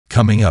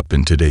Coming up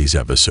in today's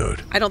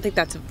episode. I don't think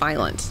that's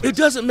violence. It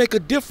doesn't make a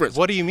difference.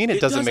 What do you mean it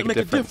doesn't make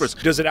a difference?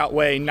 Does it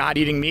outweigh not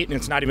eating meat? And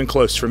it's not even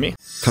close for me.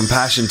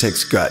 Compassion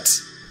takes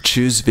guts.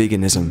 Choose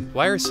veganism.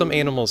 Why are some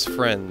animals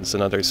friends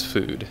and others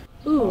food?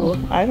 Ooh,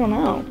 I don't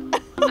know.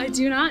 I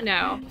do not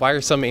know. Why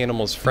are some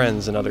animals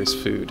friends and others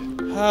food?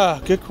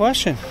 Good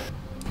question.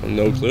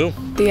 No clue.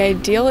 The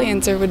ideal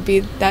answer would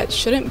be that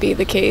shouldn't be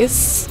the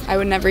case. I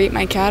would never eat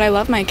my cat. I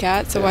love my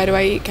cat, so why do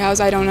I eat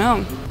cows? I don't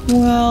know.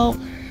 Well,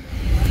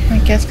 I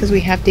guess because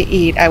we have to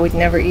eat. I would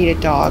never eat a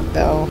dog,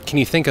 though. Can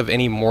you think of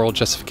any moral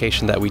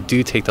justification that we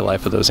do take the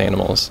life of those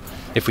animals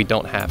if we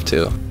don't have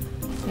to?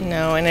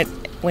 No, and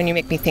when you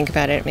make me think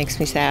about it, it makes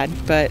me sad,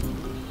 but...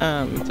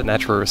 It's a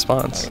natural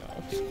response.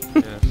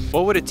 Yeah.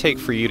 What would it take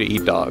for you to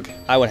eat dog?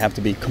 I would have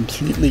to be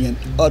completely and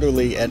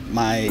utterly at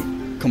my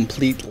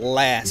complete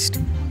last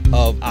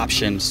of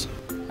options.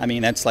 I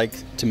mean, that's like,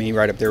 to me,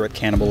 right up there with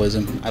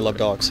cannibalism. I love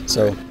dogs,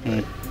 so...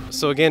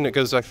 So again, it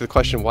goes back to the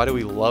question, why do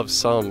we love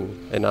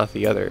some and not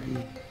the other?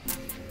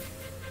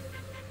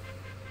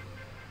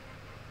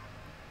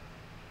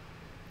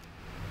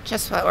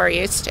 Just what we're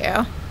used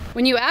to.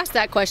 When you ask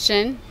that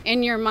question,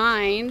 in your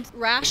mind,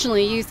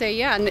 rationally, you say,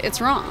 yeah, it's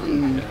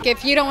wrong.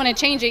 If you don't want to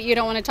change it, you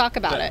don't want to talk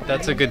about it.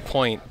 That's a good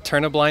point.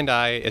 Turn a blind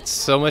eye. It's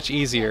so much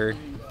easier.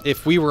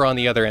 If we were on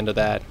the other end of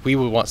that, we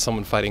would want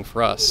someone fighting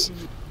for us.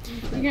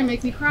 You're going to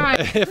make me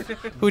cry.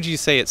 Who would you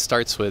say it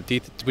starts with?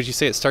 Would you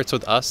say it starts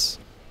with us?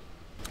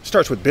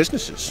 Starts with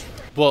businesses.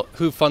 Well,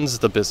 who funds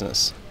the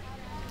business?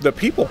 The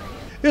people.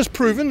 It's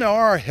proven there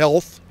are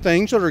health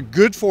things that are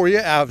good for you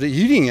out of the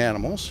eating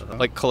animals.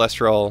 Like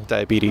cholesterol,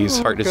 diabetes,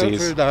 heart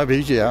disease.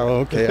 Diabetes, yeah,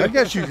 okay. I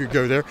guess you could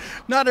go there.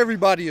 Not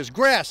everybody is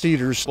grass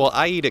eaters. Well,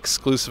 I eat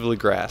exclusively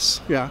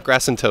grass. Yeah.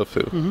 Grass and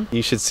tofu.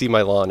 You should see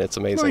my lawn. It's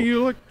amazing.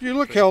 Well, you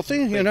look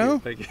healthy, you know.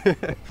 Thank you.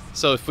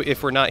 So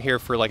if we're not here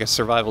for like a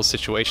survival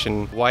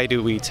situation, why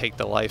do we take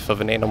the life of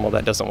an animal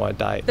that doesn't want to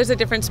die? There's a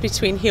difference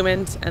between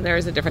humans and there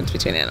is a difference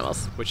between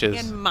animals. Which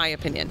is? In my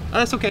opinion. Oh,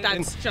 that's okay.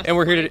 And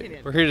we're here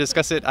to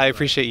discuss it. I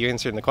appreciate you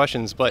answering the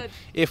questions, but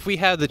if we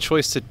had the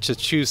choice to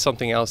choose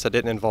something else that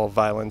didn't involve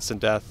violence and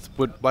death,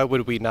 why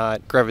would we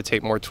not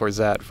gravitate more towards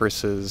that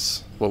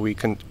versus what we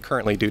can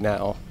currently do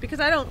now? Because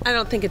I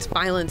don't think it's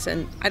violence,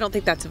 and I don't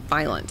think that's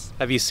violence.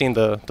 Have you seen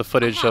the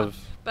footage of?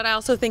 But I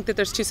also think that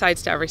there's two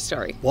sides to every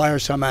story. Why are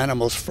some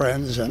animals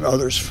friends and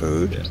others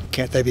food? Yeah.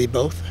 Can't they be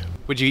both?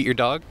 Would you eat your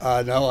dog?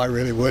 No, I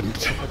really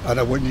wouldn't. And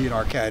I wouldn't eat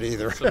our cat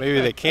either. So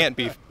maybe they can't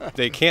be.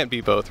 They can't be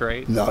both,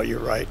 right? No, you're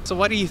right. So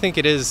why do you think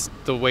it is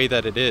the way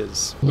that it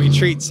is? We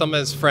treat some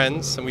as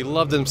friends, and we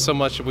love them so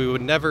much that we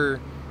would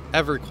never,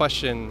 ever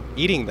question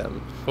eating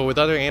them. But with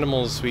other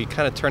animals, we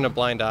kind of turn a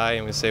blind eye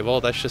and we say, well,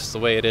 that's just the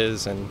way it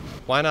is. And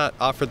why not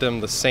offer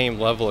them the same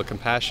level of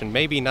compassion?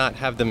 Maybe not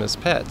have them as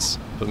pets,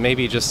 but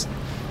maybe just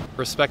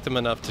respect them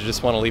enough to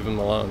just want to leave them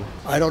alone.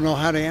 I don't know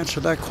how to answer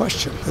that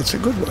question. It's a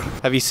good one.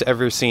 Have you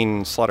ever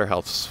seen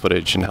slaughterhouse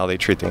footage and how they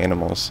treat the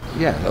animals?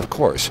 Yeah, of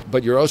course.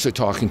 But you're also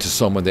talking to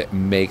someone that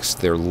makes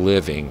their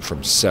living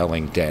from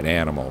selling dead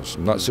animals.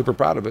 I'm not super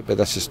proud of it, but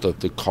that's just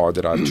the card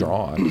that I've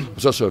drawn. I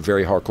was also a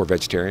very hardcore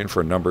vegetarian for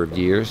a number of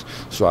years,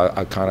 so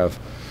I kind of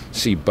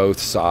see both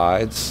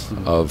sides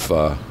of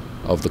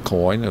the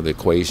coin, or the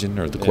equation,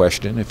 or the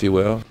question, if you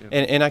will.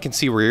 And I can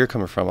see where you're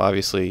coming from.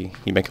 Obviously,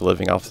 you make a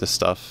living off this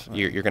stuff.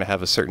 You're going to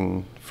have a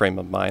certain frame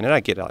of mind, and I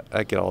get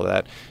all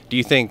that. Do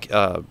you think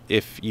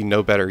if you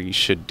know better, you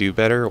should do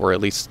better, or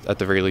at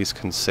the very least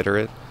consider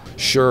it?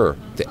 Sure.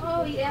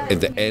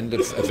 At the end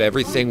of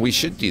everything, we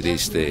should do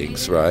these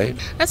things, right?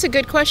 That's a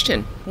good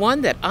question.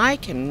 One that I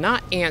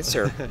cannot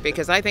answer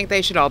because I think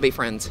they should all be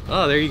friends.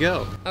 Oh, there you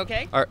go.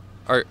 Okay.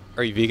 Are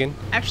you vegan?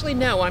 Actually,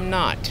 no, I'm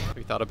not. Have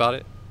you thought about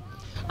it?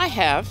 I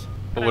have,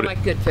 but I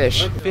like good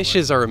fish.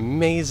 Fishes are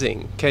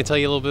amazing. Can I tell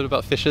you a little bit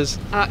about fishes?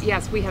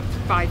 Yes, we have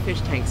 5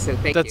 fish tanks, so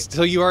thank you.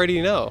 So you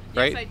already know,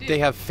 right? Yes, I do. They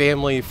have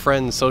family,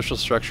 friends, social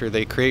structure.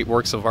 They create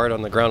works of art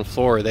on the ground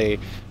floor. They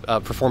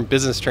perform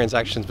business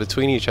transactions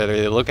between each other.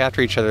 They look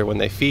after each other when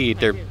they feed.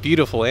 They're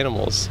beautiful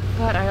animals.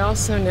 But I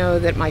also know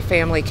that my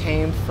family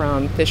came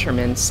from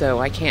fishermen, so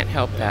I can't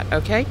help that,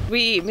 okay?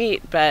 We eat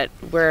meat, but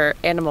we're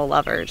animal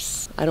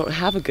lovers. I don't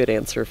have a good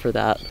answer for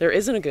that. There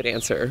isn't a good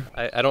answer.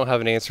 I don't have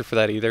an answer for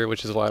that either,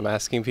 which is why I'm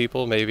asking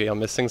people. Maybe I'm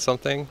missing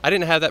something. I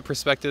didn't have that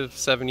perspective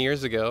 7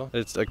 years ago.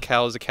 It's a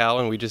cow is a cow,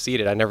 and we just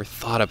eat it. I never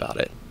thought about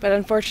it. But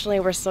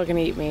unfortunately, we're still going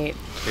to eat meat.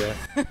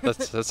 Yeah,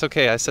 that's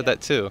okay. I said that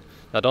too.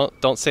 Now,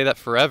 don't say that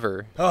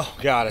forever. Oh,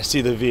 God, I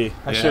see the V.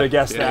 I should have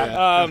guessed that.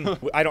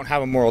 I don't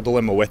have a moral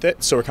dilemma with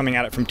it, so we're coming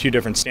at it from two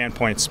different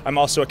standpoints. I'm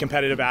also a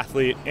competitive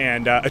athlete,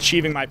 and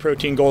achieving my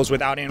protein goals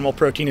without animal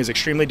protein is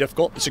extremely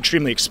difficult. It's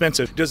extremely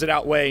expensive. Does it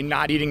outweigh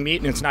not eating meat?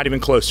 And it's not even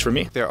close for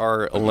me. There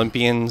are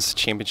Olympians,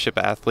 championship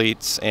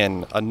athletes,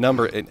 and a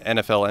number in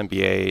NFL,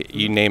 NBA,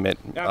 you name it,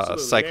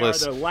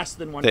 cyclists. They are the less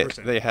than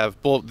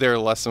 1%. They're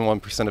less than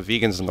 1% of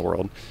vegans in the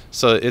world.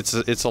 So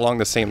it's along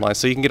the same line.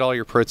 So you can get all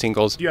your protein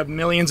goals. You have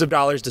millions of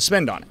dollars to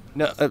spend on it.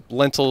 No,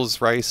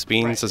 lentils, rice,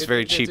 beans. It's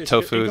very cheap.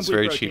 Tofu is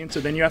very protein, cheap. So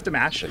then you have to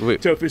mash.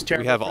 Tofu's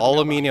terrible. We have all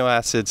amino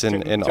acids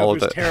in all of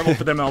Tofu's the. terrible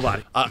for the male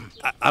body.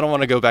 I don't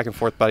want to go back and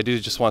forth, but I do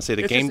just want to say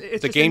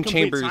the game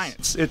chambers.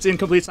 Science. It's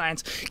incomplete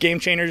science. Game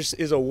Changers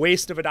is a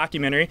waste of a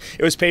documentary.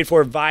 It was paid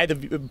for by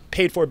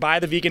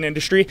the vegan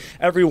industry.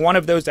 Every one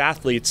of those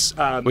athletes.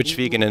 Which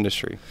vegan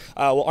industry?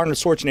 Well, Arnold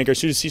Schwarzenegger.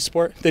 Who does he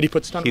support? That he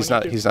puts a ton of money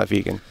into? He's not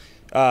vegan.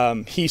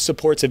 He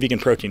supports a vegan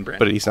protein brand.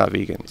 But he's not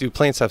vegan. Do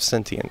plants have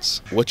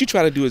sentience? What you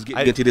try to do is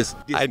get into this.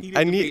 I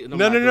need.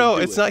 No.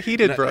 It's not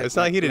heated, bro. It's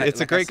not heated.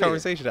 It's a great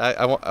conversation.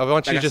 I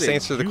want you to just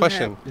answer the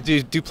question.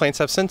 Do plants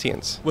have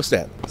sentience? What's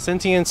that?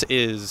 Sentience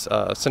is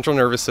central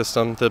nervous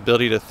system, the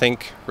ability to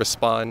think,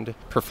 respond,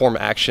 perform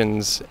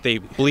actions. They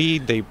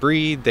bleed, they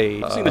breathe, they...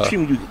 You seen the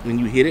tree when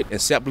you hit it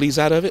and sap bleeds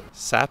out of it?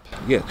 Sap?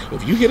 Yeah.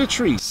 If you hit a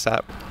tree...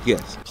 Sap.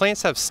 Yes.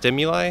 Plants have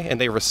stimuli and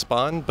they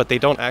respond, but they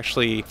don't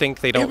actually think,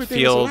 they don't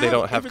feel, they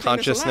don't have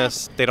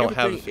consciousness, they don't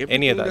have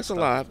any of that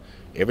stuff.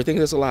 Everything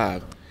that's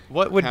alive.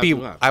 What would be...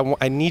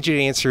 I need you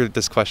to answer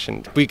this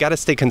question. We got to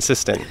stay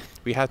consistent.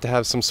 We have to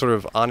have some sort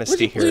of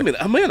honesty here. Wait a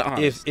minute, I'm being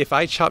honest. If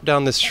I chop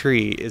down this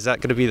tree, is that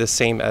going to be the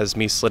same as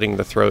me slitting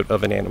the throat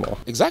of an animal?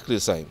 Exactly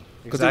the same.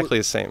 Exactly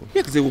the same.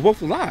 Yeah, because they were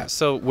both alive.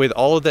 So with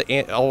all of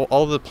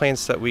the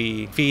plants that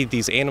we feed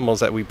these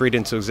animals that we breed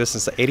into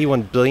existence, the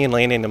 81 billion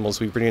land animals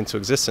we breed into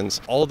existence,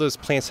 all of those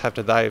plants have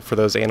to die for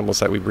those animals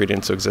that we breed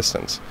into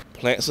existence.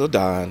 Plants are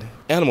dying,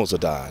 animals are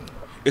dying.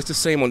 It's the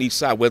same on each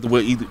side,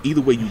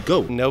 either way you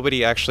go.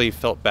 Nobody actually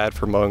felt bad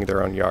for mowing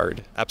their own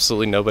yard.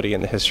 Absolutely nobody in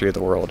the history of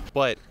the world.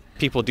 But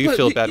people do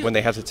feel bad when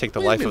they have to take the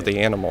life of the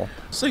animal.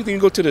 Same thing, you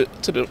go to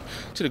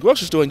the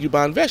grocery store and you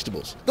buy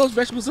vegetables. Those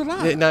vegetables are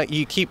alive. Now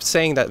you keep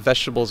saying that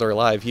vegetables are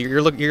alive.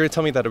 You're going to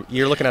tell me that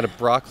you're looking at a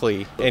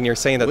broccoli and you're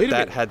saying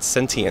that had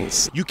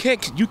sentience. You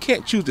can't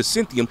choose the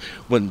sentium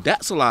when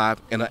that's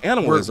alive and an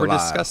animal is alive. We're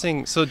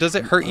discussing. So does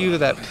it hurt you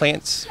that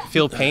plants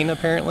feel pain?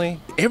 Apparently,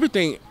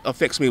 everything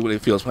affects me when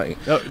it feels pain.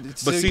 But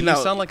so you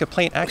sound like a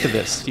plant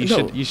activist.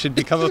 You should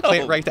become a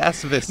plant rights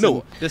activist.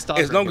 No, this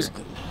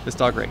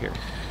dog right here.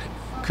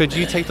 Could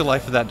you take the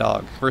life of that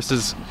dog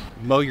versus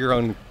mow your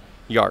own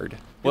yard?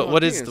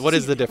 What is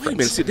the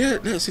difference? Wait a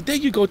minute, see, there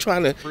you go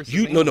trying to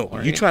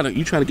you trying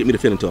to get me to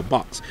fit into a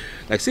box.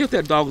 Like, say if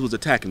that dog was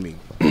attacking me,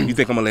 you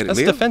think I'm gonna let it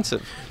live? That's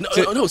defensive.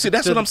 No. See,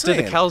 that's what I'm saying.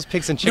 Did the cows,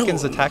 pigs, and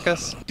chickens attack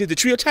us? Did the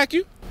tree attack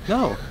you?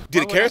 No.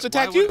 Did the carrots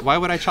attack you? Why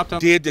would I chop down?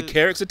 Did the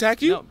carrots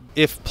attack you? No.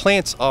 If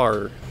plants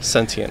are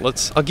sentient,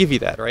 I'll give you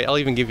that, right? I'll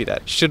even give you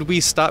that. Should we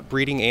stop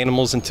breeding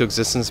animals into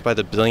existence by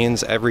the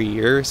billions every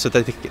year so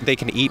that they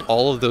can eat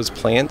all of those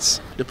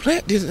plants? The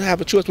plant doesn't have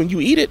a choice when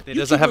you eat it. It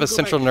doesn't have a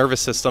central nervous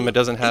system. It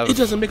doesn't have... It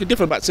doesn't make a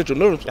difference about central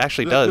nervous system. It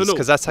actually does,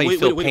 because that's how you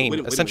feel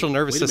pain. A central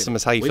nervous system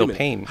is how you feel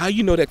pain. How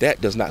you know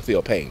that does not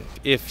feel pain?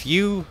 If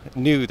you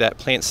knew that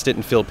plants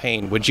didn't feel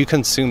pain, would you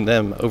consume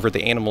them over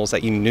the animals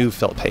that you knew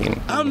felt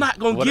pain? I'm not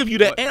going to give you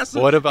that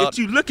answer that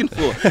you're looking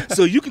for.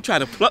 So you can try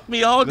to pluck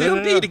me all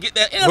damn day to get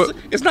that answer.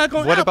 It's not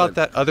going to happen. What about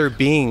that other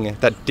being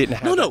that didn't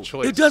have that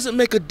choice? It doesn't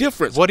make a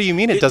difference. What do you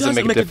mean it doesn't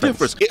make a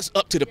difference? It's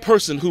up to the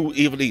person who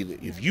even eat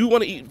it. If you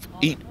want to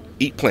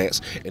eat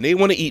plants and they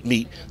want to eat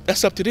meat,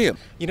 that's up to them.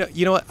 You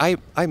know what?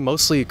 I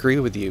mostly agree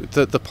with you.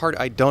 The part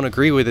I don't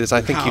agree with is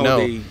I think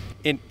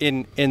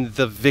in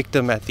the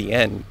victim at the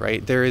end,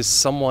 right? There is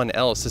someone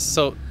else.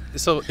 So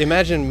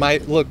imagine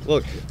look at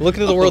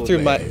the world through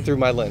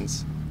my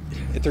lens.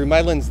 Through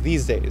my lens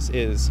these days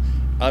is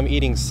I'm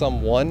eating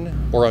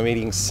someone or I'm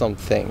eating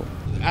something.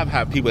 I've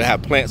had people that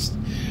have plants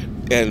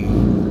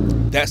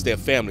and that's their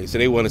family, so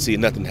they want to see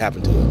nothing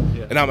happen to them.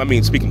 Yeah. And I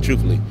mean, speaking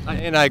truthfully.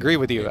 And I agree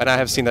with you, and I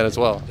have seen that as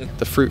well.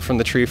 The fruit from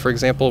the tree, for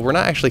example, we're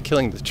not actually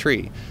killing the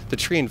tree. The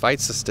tree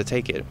invites us to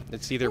take it.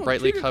 It's either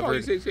brightly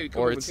covered,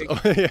 or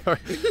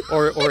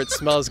it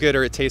smells good,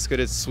 or it tastes good,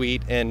 it's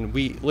sweet, and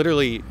we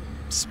literally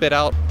spit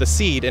out the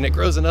seed and it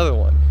grows another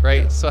one,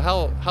 right? Yeah. So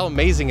how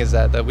amazing is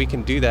that we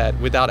can do that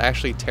without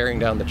actually tearing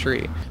down the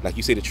tree? Like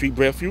you say, the tree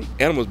bear fruit,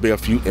 animals bear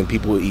fruit, and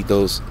people will eat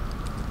those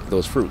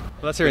fruit. Well,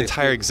 that's their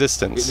entire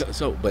existence.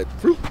 But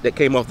fruit that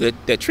came off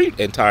that tree,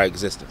 entire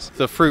existence.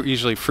 The fruit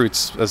usually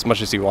fruits as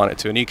much as you want it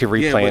to, and you can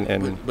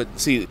replant. But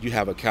see, you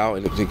have a cow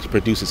and it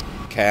produces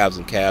calves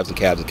and calves and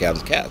calves and calves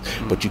and calves.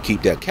 Mm-hmm. But you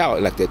keep that cow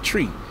like that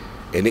tree,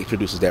 and it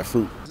produces that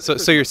fruit.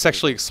 So you're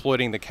sexually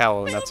exploiting the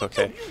cow, and that's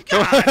okay.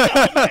 You're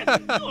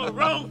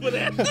wrong for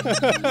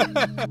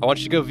that. I want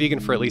you to go vegan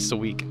for at least a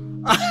week.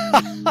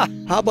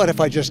 How about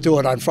if I just do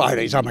it on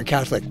Fridays? I'm a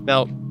Catholic.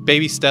 Now,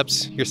 baby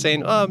steps, you're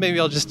saying, oh, maybe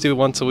I'll just do it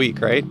once a week,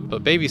 right?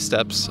 But baby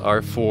steps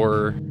are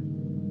for...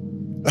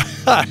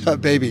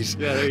 babies.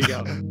 Yeah, there you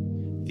go.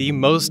 The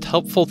most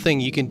helpful thing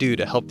you can do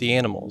to help the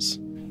animals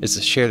is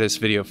to share this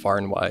video far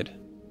and wide.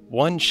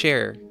 One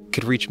share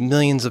could reach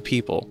millions of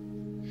people.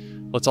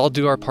 Let's all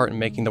do our part in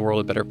making the world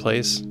a better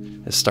place.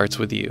 It starts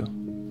with you.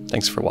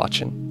 Thanks for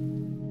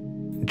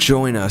watching.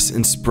 Join us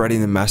in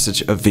spreading the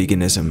message of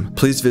veganism.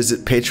 Please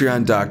visit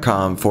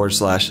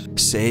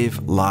patreon.com/save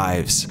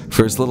lives.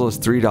 For as little as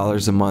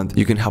 $3 a month,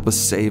 you can help us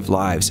save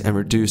lives and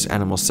reduce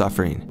animal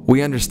suffering.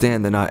 We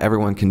understand that not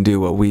everyone can do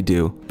what we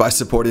do. By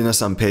supporting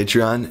us on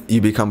Patreon, you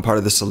become part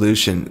of the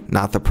solution,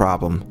 not the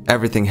problem.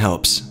 Everything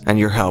helps, and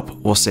your help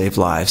will save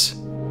lives.